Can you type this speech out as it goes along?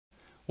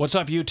What's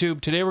up,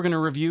 YouTube? Today we're going to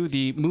review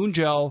the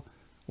Moongel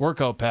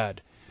workout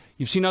pad.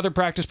 You've seen other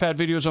practice pad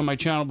videos on my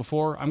channel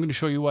before. I'm going to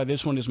show you why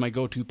this one is my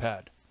go-to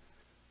pad.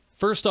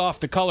 First off,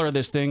 the color of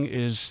this thing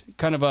is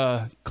kind of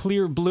a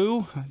clear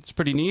blue. It's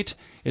pretty neat.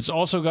 It's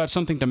also got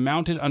something to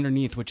mount it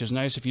underneath, which is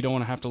nice if you don't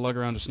want to have to lug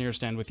around a snare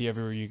stand with you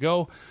everywhere you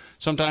go.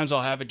 Sometimes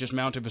I'll have it just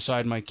mounted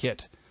beside my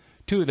kit.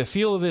 Two, the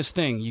feel of this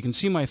thing. You can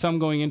see my thumb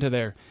going into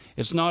there.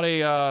 It's not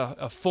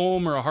a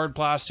foam or a hard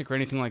plastic or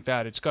anything like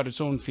that. It's got its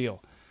own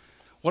feel.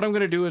 What I'm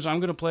going to do is I'm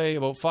going to play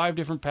about 5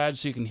 different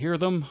pads so you can hear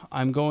them.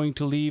 I'm going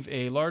to leave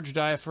a large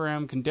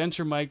diaphragm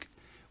condenser mic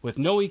with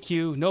no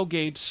EQ, no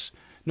gates,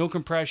 no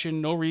compression,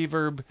 no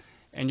reverb,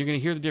 and you're going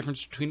to hear the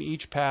difference between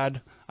each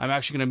pad. I'm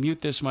actually going to mute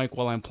this mic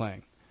while I'm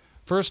playing.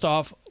 First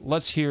off,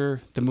 let's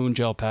hear the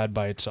Moongel pad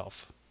by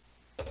itself.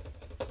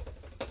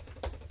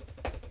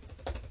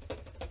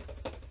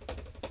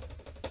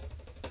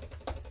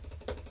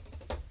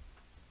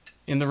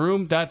 In the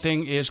room, that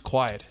thing is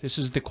quiet. This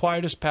is the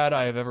quietest pad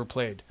I have ever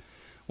played.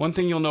 One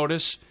thing you'll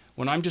notice,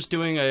 when I'm just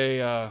doing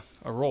a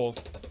roll,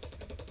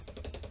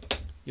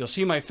 you'll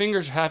see my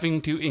fingers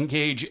having to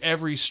engage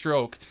every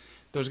stroke.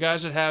 Those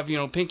guys that have,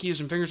 pinkies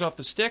and fingers off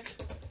the stick,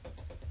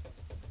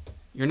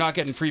 you're not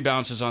getting free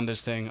bounces on this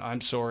thing.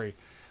 I'm sorry.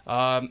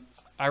 I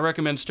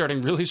recommend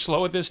starting really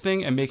slow with this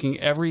thing and making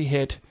every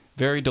hit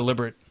very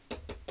deliberate.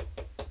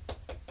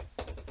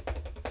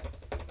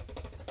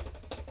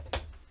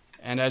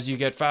 And as you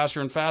get faster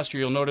and faster,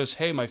 you'll notice,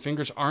 hey, my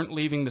fingers aren't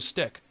leaving the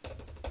stick.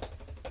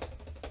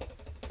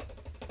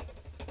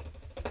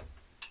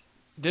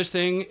 This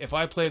thing, if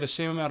I play the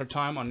same amount of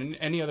time on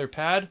any other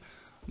pad,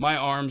 my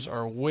arms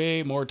are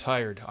way more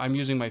tired. I'm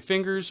using my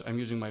fingers, I'm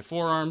using my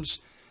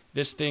forearms.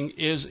 This thing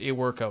is a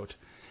workout.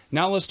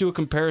 Now let's do a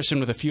comparison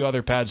with a few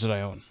other pads that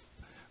I own.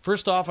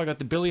 First off, I got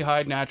the Billy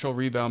Hyde Natural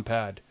Rebound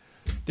pad.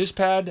 This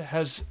pad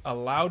has a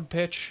loud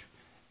pitch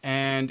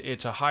and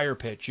it's a higher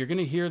pitch. You're going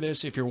to hear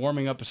this if you're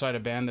warming up beside a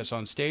band that's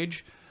on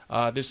stage.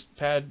 This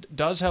pad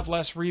does have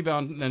less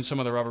rebound than some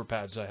of the rubber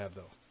pads I have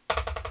though.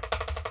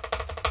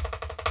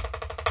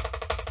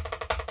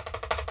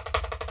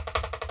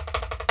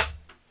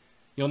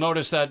 You'll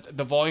notice that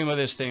the volume of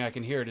this thing, I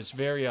can hear it. It's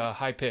very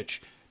high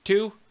pitch.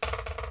 2,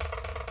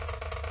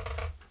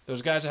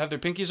 those guys that have their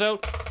pinkies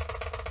out,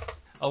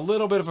 a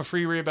little bit of a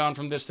free rebound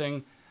from this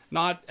thing,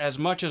 not as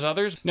much as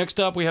others.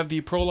 Next up, we have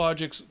the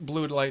ProLogic's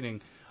Blue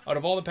Lightning. Out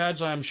of all the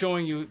pads I'm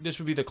showing you, this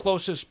would be the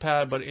closest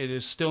pad, but it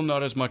is still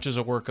not as much as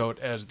a workout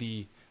as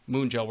the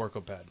Moongel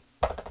workout pad.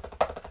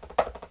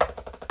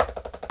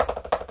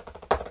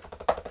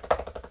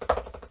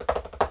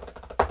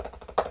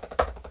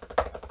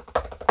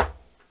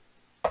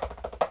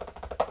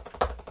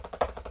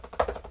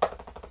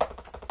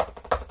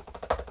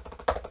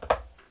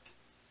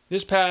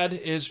 This pad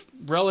is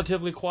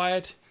relatively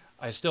quiet.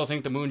 I still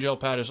think the Moongel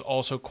pad is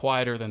also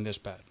quieter than this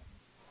pad.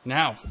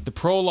 Now, the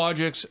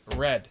ProLogic's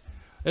Red.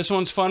 This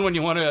one's fun when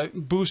you want to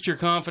boost your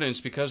confidence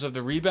because of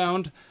the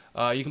rebound.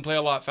 You can play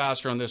a lot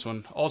faster on this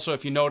one. Also,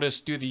 if you notice,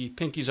 do the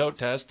pinkies out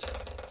test.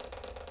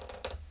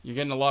 You're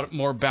getting a lot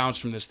more bounce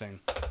from this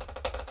thing.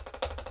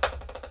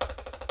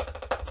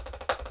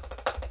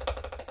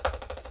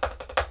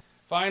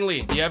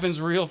 Finally, the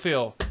Evans Real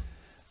Feel.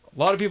 A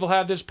lot of people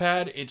have this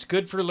pad. It's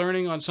good for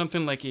learning on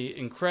something like an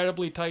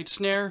incredibly tight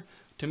snare.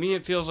 To me,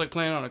 it feels like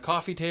playing on a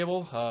coffee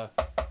table.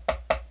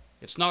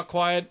 It's not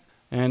quiet.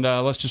 And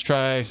let's just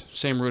try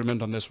same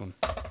rudiment on this one.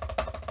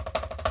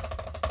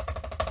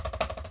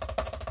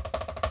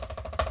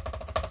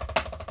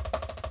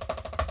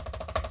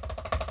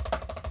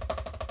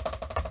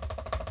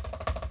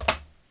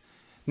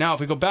 Now, if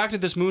we go back to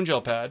this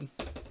Moongel pad,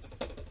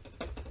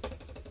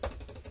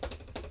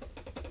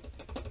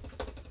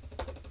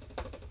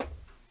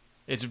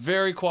 it's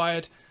very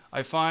quiet.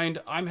 I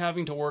find I'm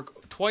having to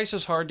work twice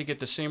as hard to get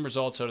the same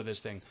results out of this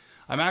thing.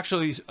 I'm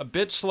actually a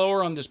bit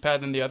slower on this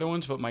pad than the other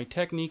ones, but my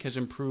technique has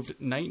improved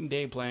night and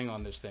day playing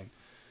on this thing.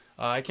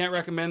 I can't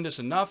recommend this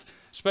enough,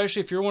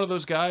 especially if you're one of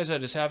those guys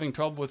that is having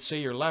trouble with, say,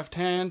 your left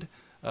hand,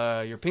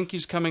 your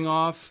pinky's coming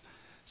off,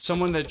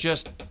 someone that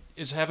just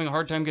is having a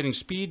hard time getting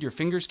speed, your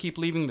fingers keep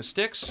leaving the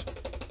sticks.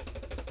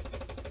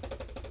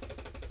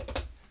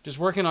 Just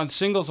working on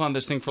singles on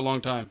this thing for a long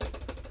time.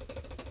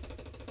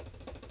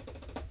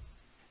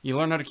 You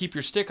learn how to keep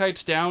your stick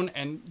heights down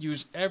and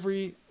use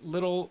every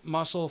little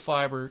muscle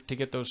fiber to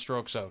get those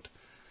strokes out.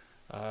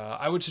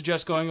 I would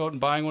suggest going out and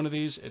buying one of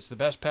these. It's the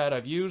best pad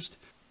I've used.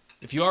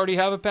 If you already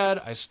have a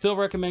pad, I still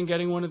recommend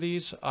getting one of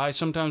these. I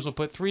sometimes will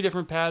put 3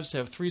 different pads to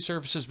have 3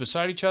 surfaces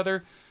beside each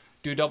other,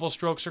 do double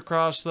strokes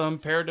across them,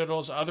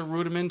 paradiddles, other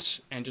rudiments,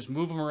 and just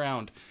move them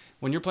around.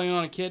 When you're playing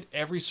on a kit,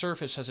 every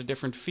surface has a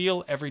different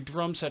feel. Every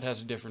drum set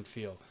has a different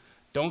feel.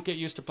 Don't get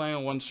used to playing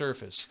on one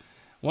surface.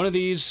 One of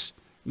these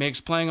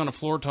makes playing on a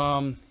floor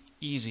tom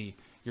easy.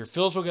 Your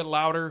fills will get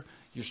louder,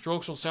 your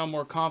strokes will sound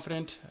more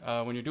confident.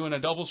 When you're doing a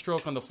double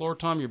stroke on the floor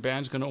tom, your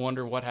band's going to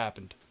wonder what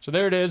happened. So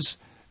there it is,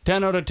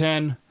 10 out of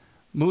 10,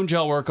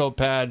 Moongel workout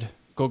pad.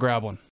 Go grab one.